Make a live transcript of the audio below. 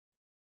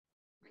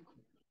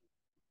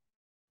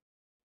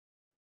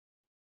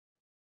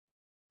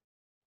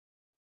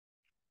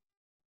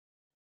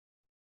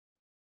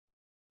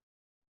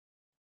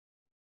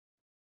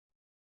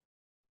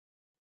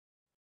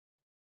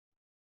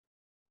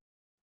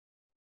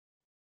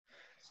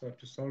So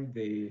to solve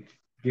the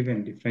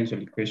given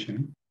differential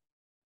equation,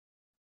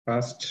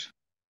 first,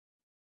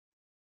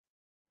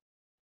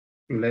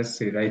 let's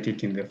write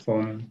it in the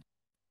form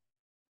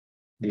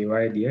dy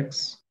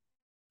dx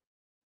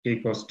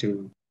equals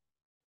to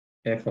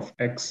f of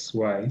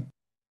xy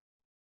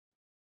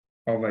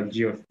over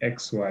g of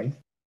xy.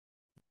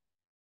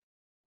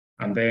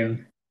 And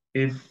then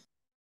if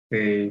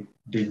the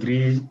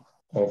degree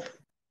of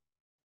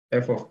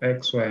f of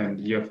xy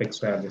and g of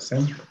xy are the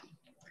same,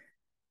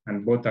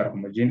 and both are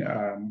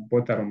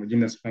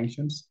homogeneous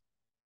functions,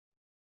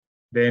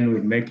 then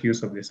we make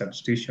use of the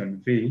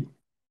substitution v,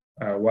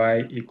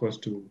 y equals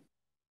to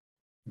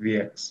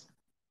vx.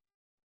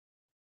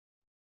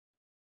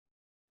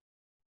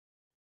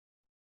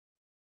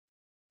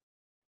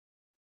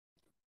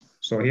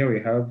 So here we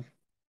have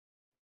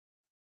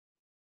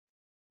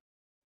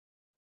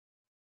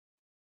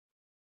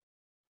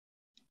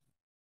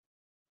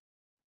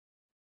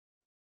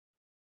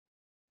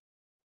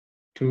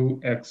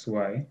two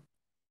xy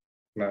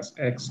plus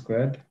x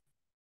squared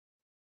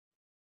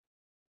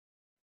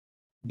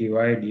dy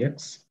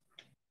dx.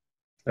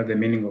 That's the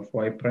meaning of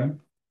y prime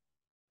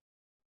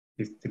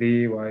is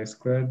 3y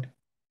squared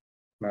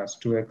plus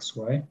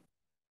 2xy.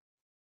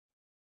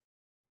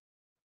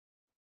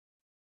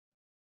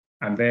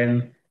 And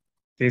then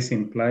this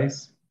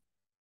implies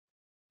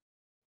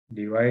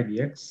dy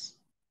dx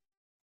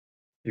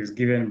is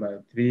given by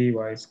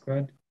 3y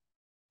squared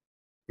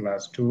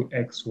plus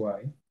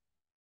 2xy,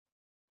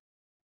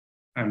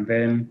 and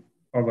then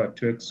over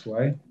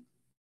 2xy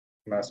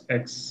plus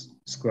x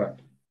squared.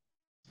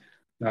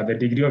 Now the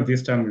degree of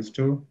this term is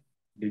 2,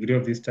 degree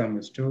of this term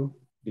is 2,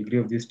 degree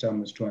of this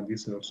term is 2, and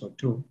this is also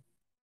 2.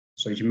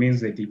 So it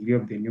means the degree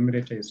of the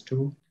numerator is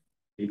 2,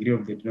 degree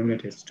of the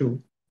denominator is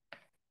 2.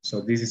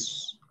 So this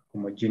is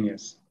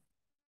homogeneous.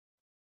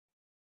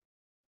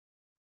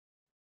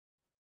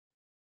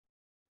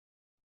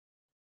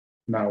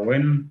 Now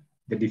when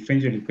the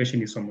differential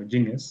equation is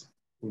homogeneous,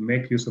 we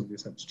make use of the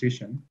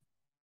substitution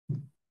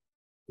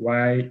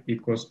y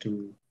equals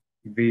to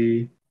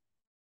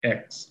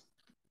vx,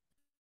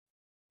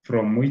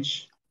 from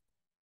which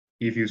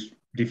if you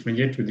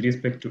differentiate with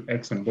respect to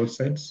x on both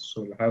sides,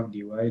 so we'll have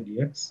dy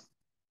dx.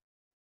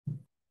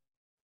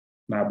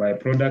 Now by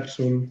product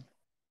rule,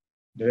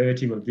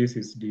 derivative of this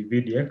is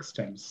dv dx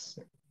times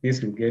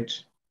this will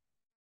get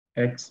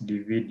x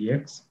dv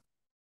dx,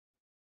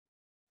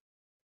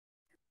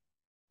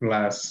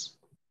 plus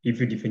if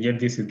you differentiate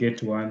this, you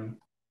get 1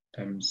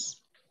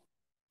 times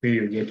v,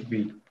 you get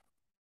v.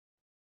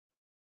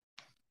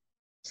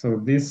 So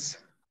this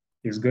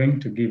is going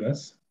to give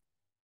us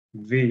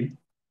v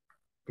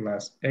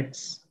plus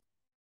x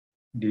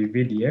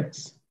dv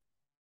dx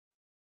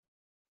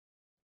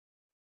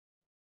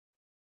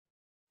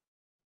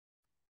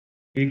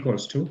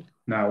equals to,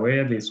 now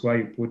where this y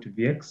you put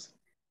vx,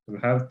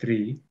 we'll have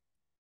 3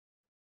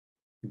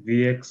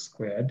 vx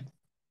squared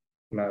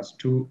plus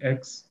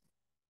 2x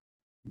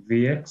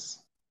vx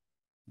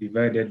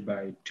divided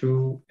by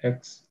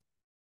 2x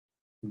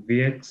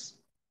vx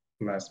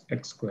plus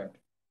x squared.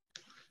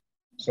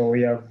 So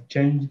we have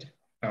changed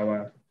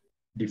our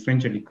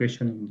differential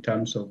equation in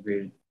terms of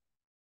the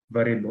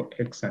variable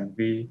x and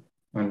v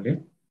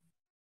only.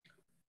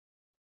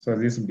 So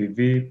this will be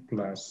v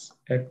plus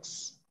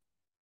x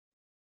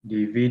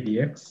dv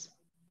dx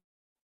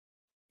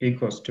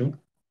equals to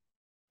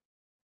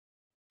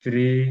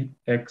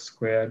 3x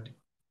squared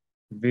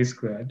v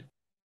squared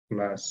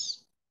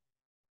plus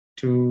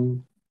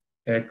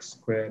 2x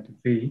squared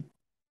v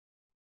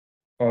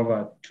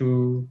over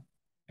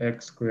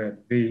 2x squared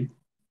v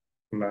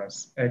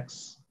plus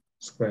x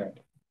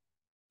squared.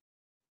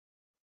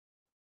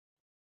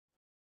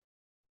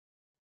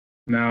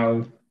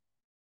 Now,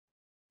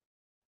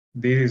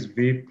 this is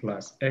v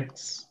plus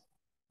x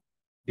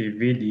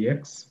dv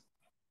dx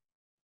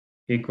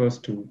equals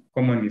to,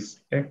 common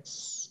is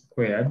x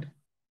squared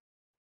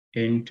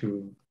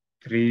into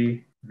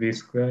 3v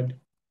squared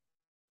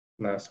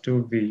plus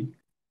 2v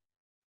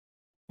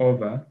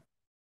over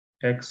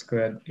x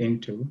squared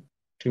into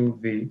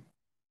 2v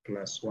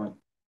plus 1.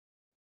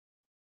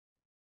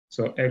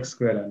 So x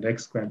squared and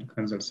x squared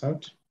cancels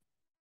out.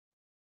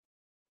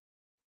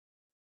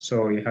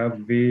 So we have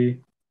v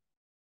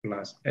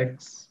plus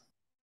x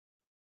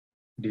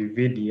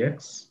dv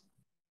dx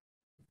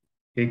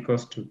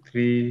equals to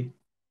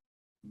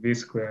 3v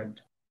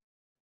squared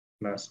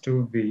plus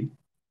 2v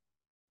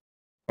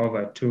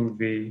over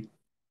 2v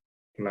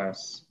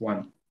plus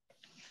 1.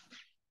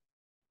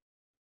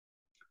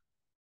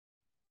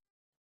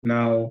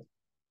 Now,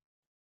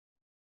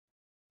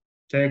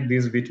 take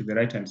this v to the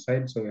right-hand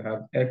side. So we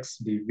have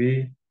x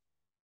dv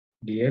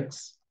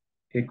dx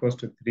equals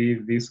to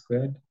 3v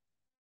squared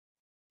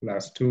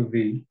plus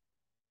 2v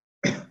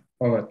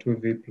over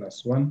 2v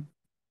plus 1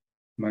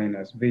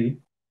 minus v.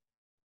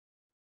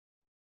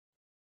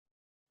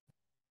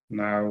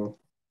 Now,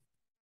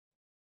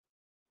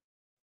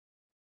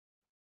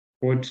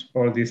 put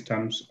all these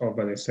terms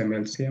over the same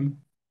LCM,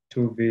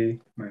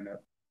 2v minus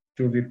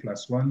 2v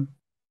plus 1.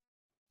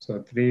 So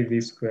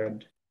 3v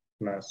squared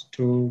plus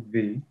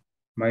 2v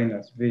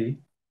minus v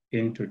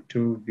into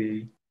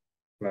 2v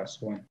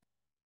plus 1.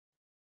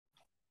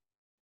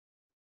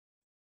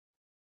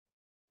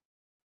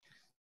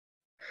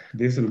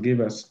 This will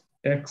give us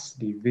x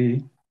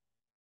dv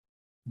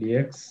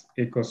dx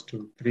equals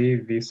to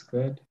 3v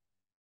squared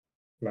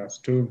plus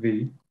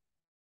 2v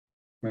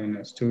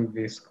minus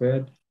 2v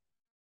squared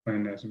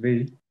minus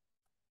v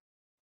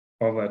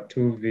over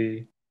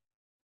 2v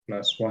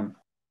plus 1.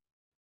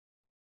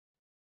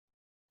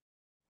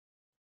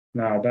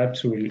 Now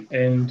that will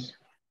end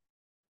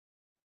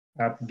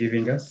up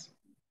giving us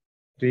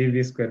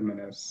 3v squared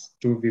minus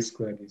 2v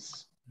squared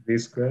is v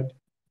squared,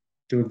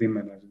 2v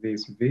minus v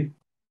is v,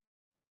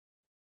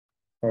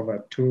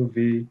 over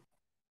 2v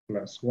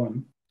plus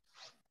 1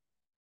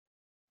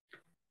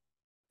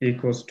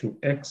 equals to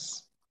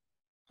x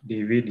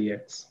dv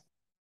dx.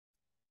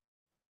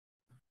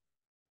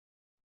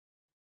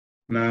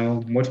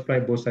 Now multiply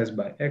both sides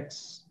by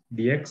x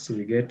dx,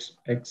 we get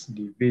x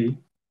dv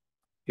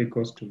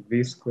equals to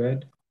v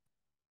squared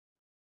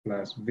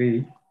plus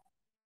v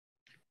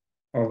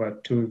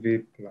over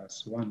 2v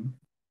plus 1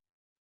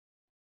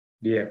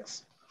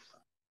 dx.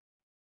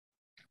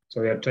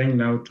 So we are trying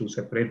now to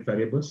separate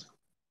variables.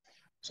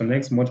 So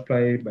next,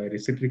 multiply by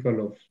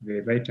reciprocal of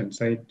the right-hand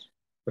side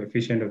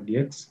coefficient of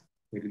dx,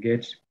 we'll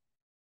get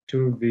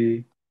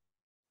 2v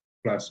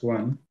plus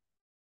 1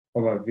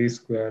 over v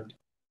squared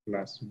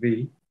plus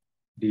v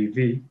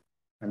dv,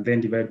 and then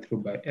divide through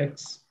by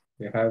x,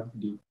 we have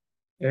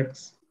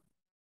dx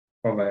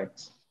over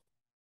x.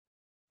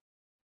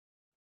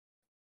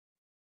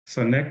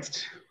 So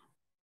next,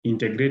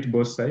 integrate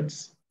both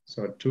sides.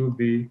 So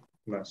 2v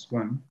plus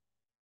 1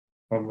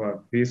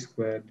 over v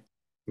squared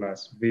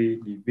plus v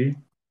dv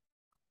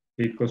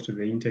equals to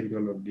the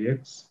integral of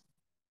dx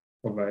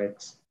over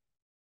x.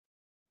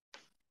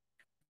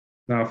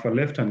 Now for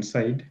left-hand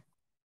side,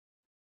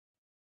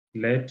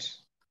 let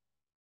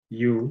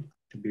u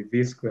to be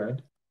v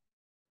squared,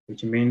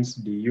 which means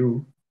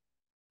du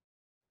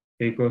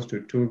equals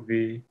to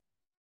 2v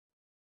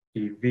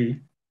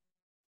dv.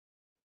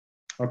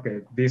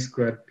 Okay, v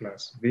squared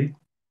plus v.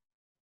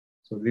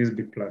 So this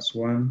be plus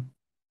 1,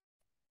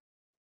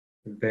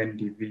 then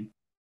dv.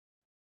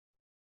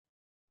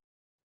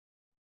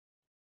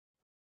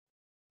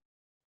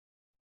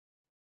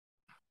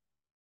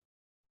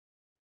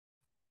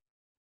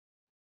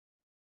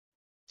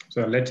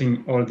 So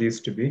letting all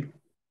this to be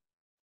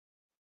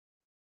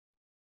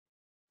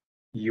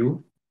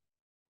u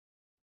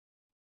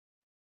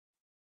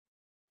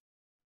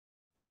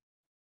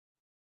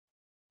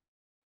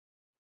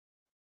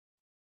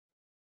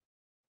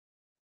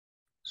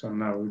so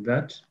now with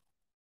that,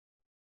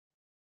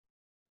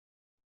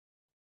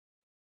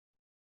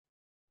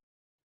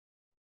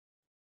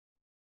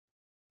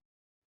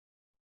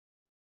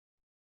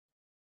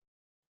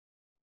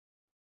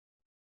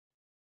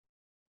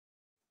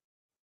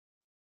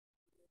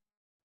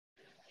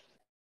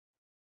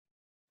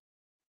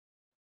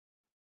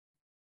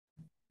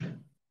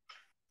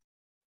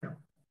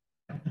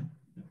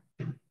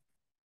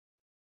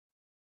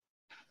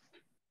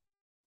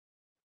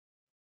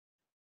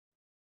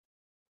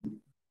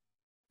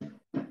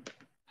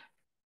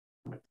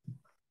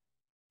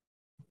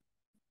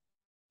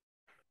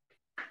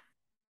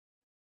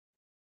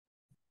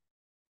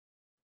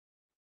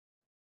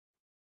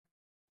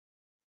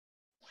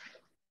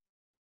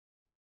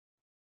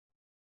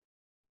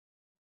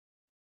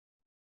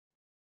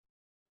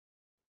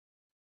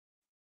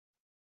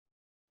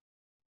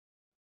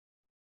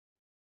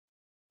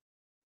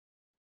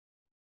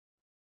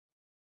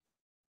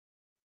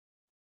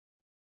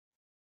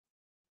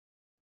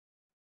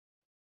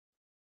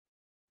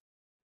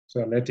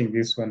 so letting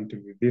this one to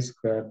be v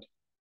squared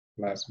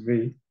plus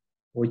v,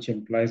 which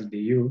implies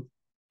du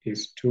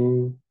is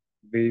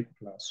 2v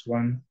plus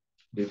 1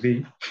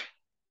 dv.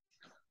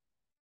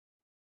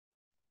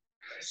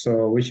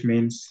 So which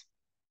means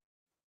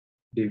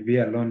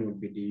dv alone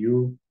would be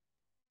du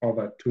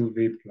over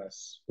 2v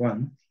plus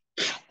 1.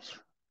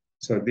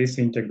 So this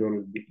integral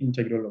will be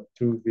integral of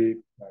 2v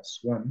plus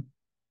 1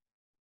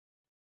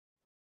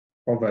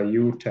 over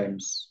u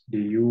times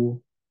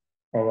du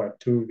over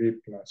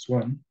 2v plus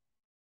 1.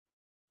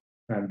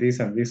 And this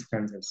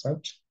cancels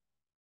out.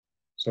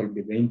 So it will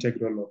be the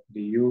integral of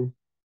du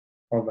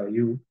over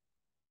u,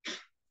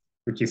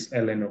 which is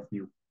ln of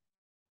u,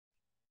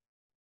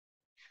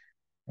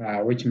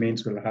 which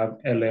means we'll have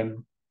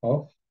ln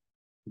of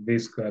v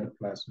squared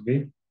plus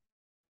v.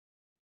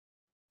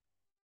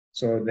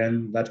 So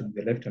then that would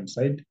be the left-hand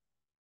side,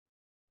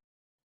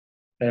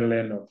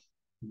 ln of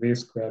v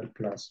squared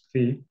plus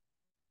v.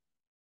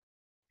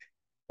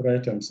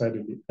 Right-hand side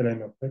will be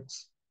ln of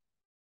x.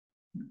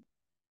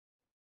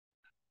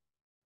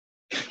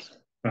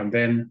 And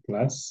then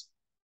plus,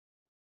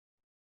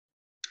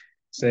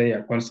 say,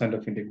 a constant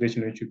of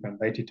integration, which you can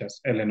write it as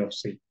ln of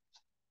c.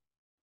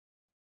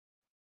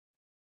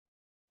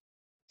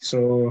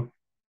 So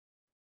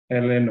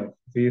ln of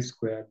v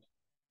squared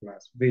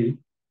plus v,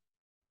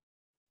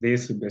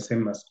 this is the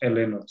same as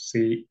ln of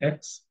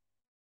cx,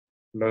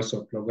 loss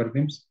of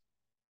logarithms.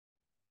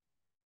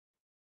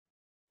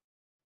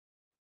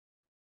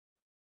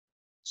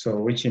 So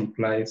which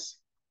implies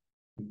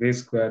v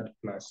squared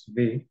plus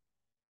v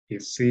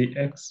is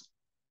cx.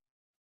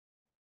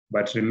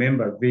 But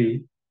remember,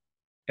 v,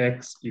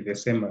 x is the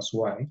same as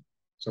y.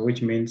 So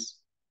which means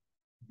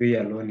v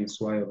alone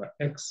is y over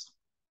x.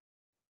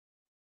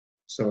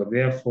 So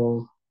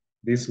therefore,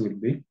 this will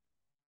be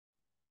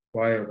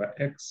y over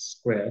x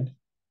squared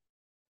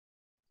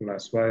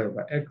plus y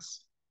over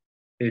x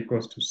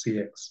equals to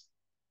cx.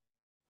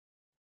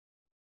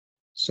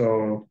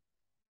 So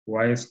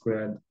y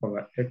squared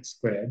over x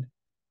squared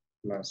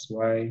plus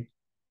y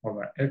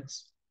over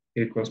x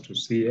equals to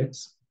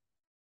cx.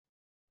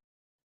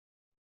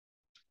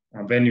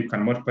 And then you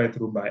can multiply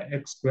through by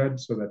x squared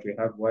so that we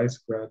have y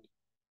squared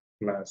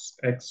plus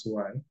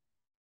xy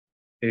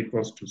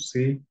equals to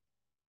c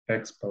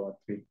x power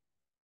 3.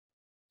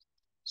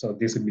 So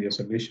this will be a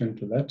solution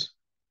to that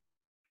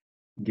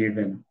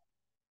given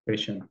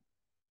question.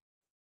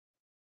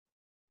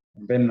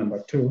 And then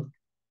number 2,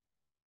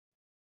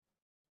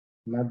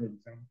 another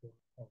example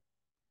of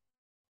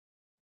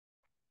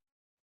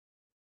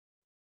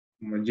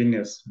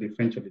homogeneous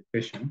differential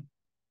equation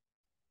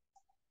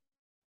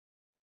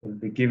will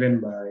be given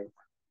by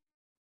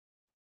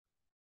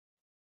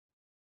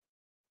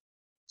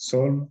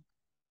solve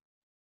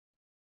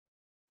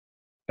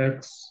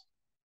x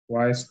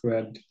y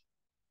squared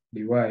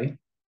dy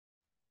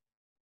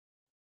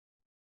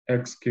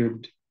x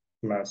cubed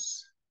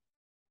plus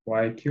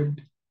y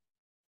cubed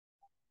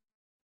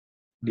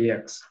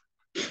dx.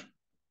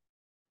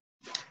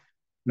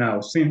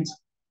 Now, since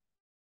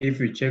if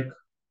you check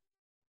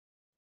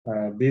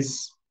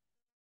this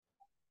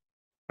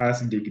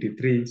has degree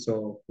 3,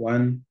 so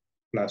 1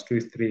 plus 2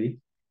 is 3.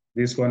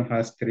 This one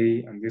has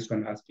 3 and this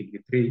one has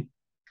degree 3.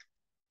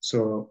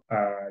 So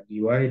dy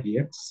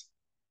dx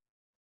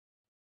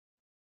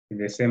is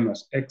the same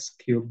as x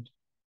cubed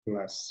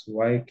plus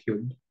y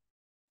cubed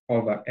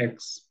over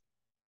x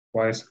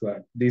y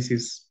squared. This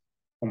is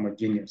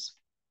homogeneous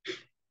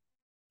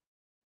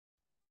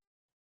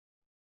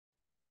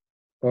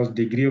because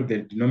degree of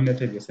the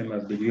denominator is the same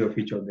as degree of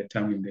each of the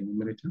term in the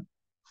numerator.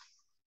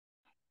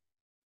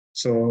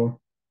 So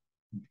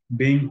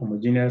being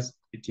homogeneous,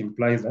 it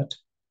implies that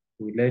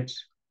we let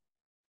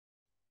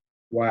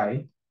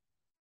y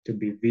to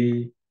be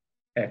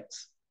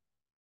vx.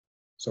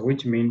 So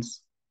which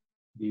means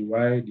dy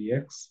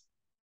dx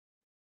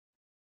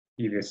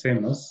is the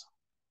same as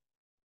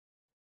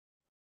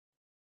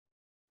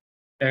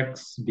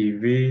x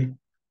dv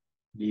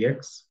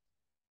dx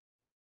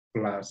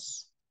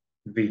plus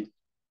v.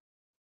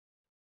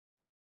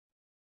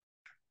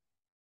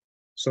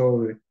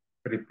 So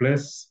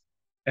replace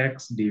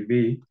x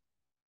dv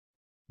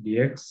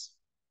dx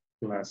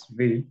plus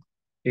v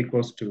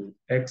equals to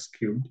x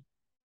cubed.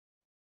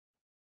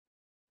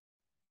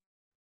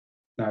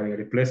 Now we're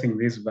replacing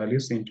these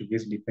values into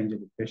this differential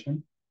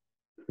equation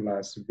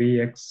plus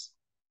vx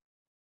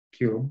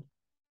cubed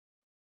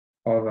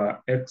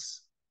over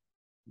x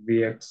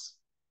vx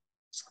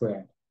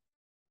squared.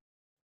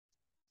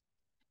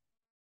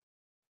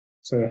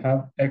 So we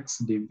have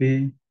x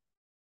dv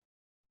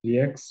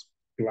dx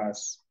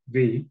plus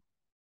v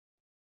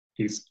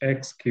is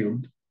x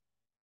cubed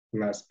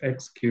plus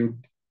x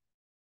cubed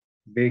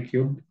v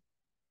cubed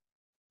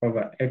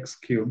over x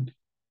cubed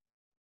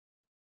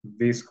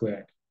v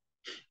squared.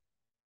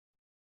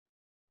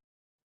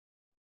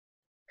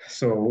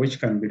 So which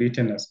can be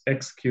written as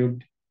x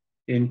cubed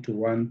into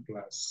 1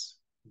 plus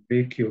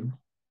v cubed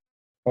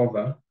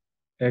over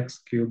x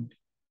cubed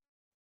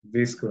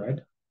v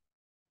squared.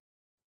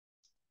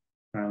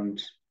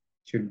 And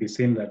should be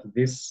seen that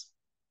this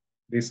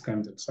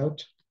cancels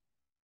out.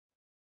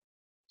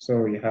 So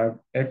we have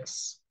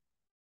x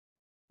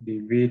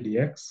dv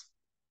dx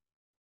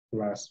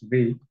plus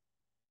v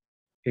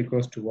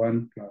equals to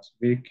 1 plus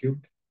v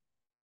cubed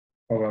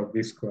over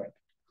v squared.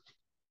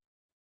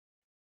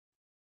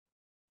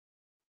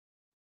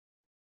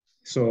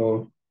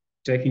 So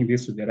taking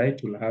this to the right,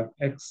 we'll have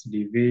x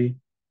dv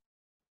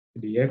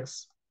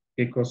dx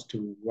equals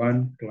to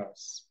 1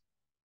 plus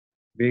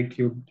v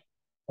cubed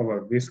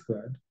over v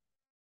squared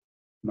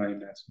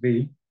minus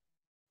v,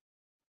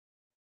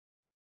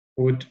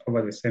 put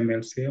over the same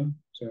LCM.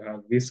 So I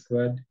have v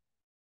squared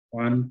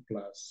 1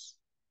 plus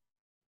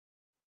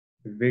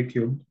v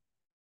cubed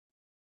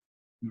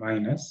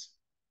minus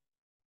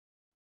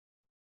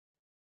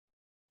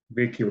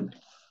v cubed.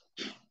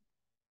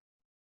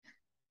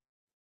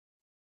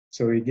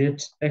 So we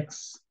get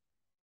x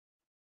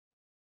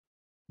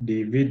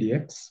dv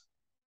dx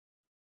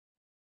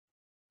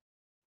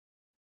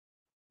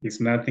is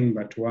nothing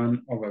but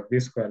 1 over v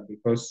squared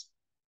because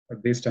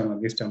this term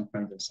and this term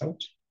cancels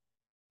out.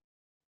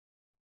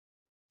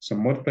 So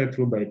multiply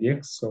through by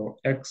dx, so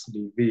x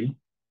dv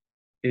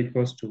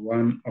equals to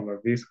 1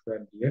 over v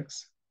squared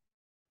dx.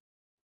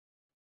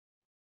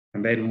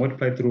 And then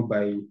multiply through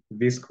by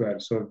v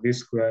squared, so v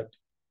squared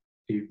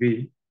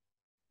dv,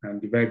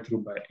 and divide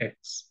through by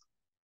x,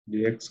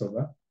 dx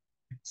over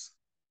x.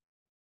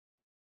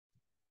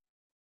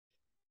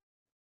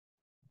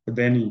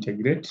 Then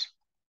integrate.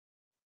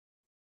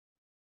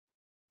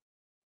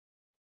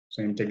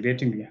 So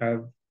integrating, we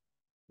have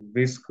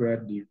v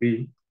squared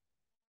dv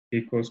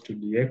equals to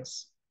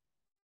dx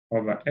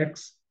over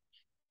x.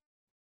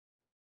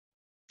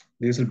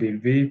 This will be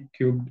v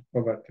cubed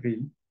over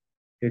 3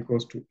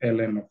 equals to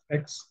ln of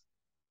x,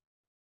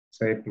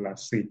 say,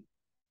 plus c.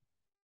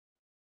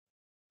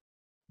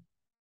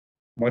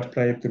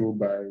 Multiply through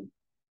by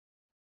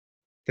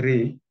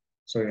 3,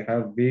 so you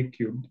have v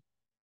cubed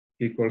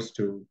equals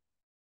to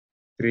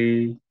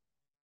 3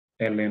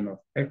 ln of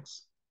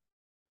x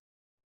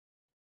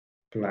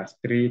plus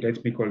 3,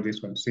 let me call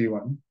this one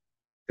c1,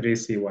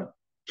 3c1.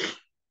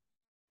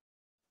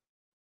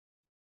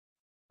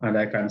 And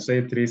I can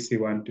say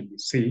 3c1 to be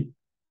c,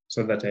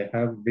 so that I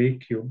have v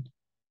cubed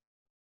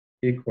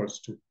equals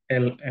to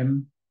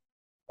ln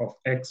of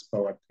x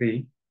power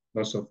 3,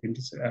 loss of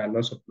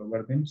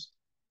logarithms,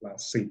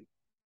 plus c.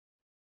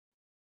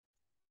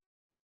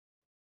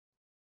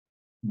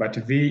 But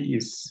v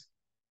is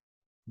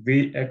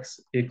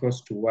vx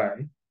equals to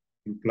y,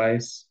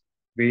 implies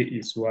v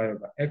is y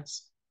over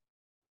x.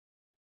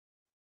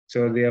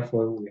 So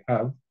therefore we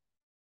have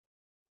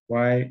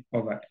y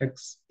over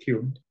x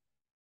cubed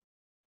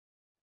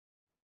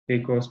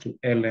equals to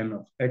ln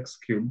of x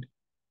cubed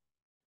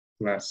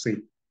plus c.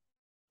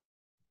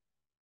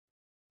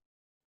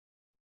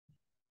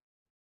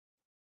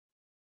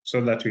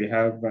 So that we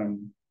have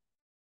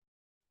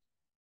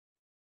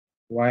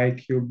y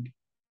cubed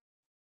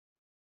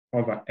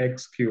over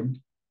x cubed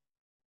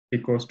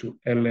equals to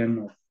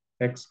ln of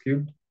x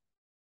cubed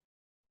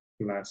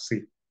plus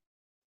c.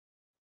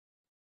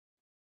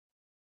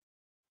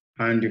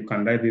 And you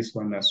can write this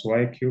one as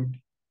y cubed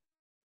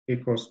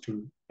equals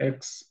to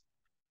x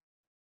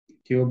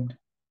cubed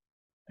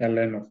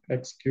ln of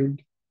x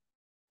cubed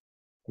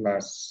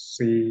plus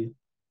c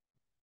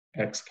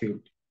x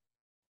cubed.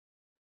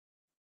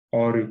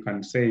 Or you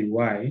can say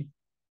y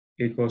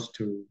equals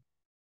to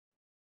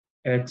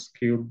x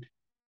cubed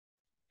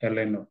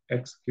ln of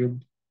x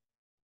cubed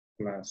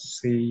plus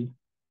c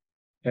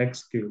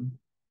x cubed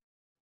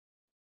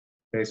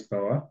raised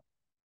power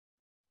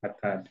a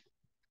third.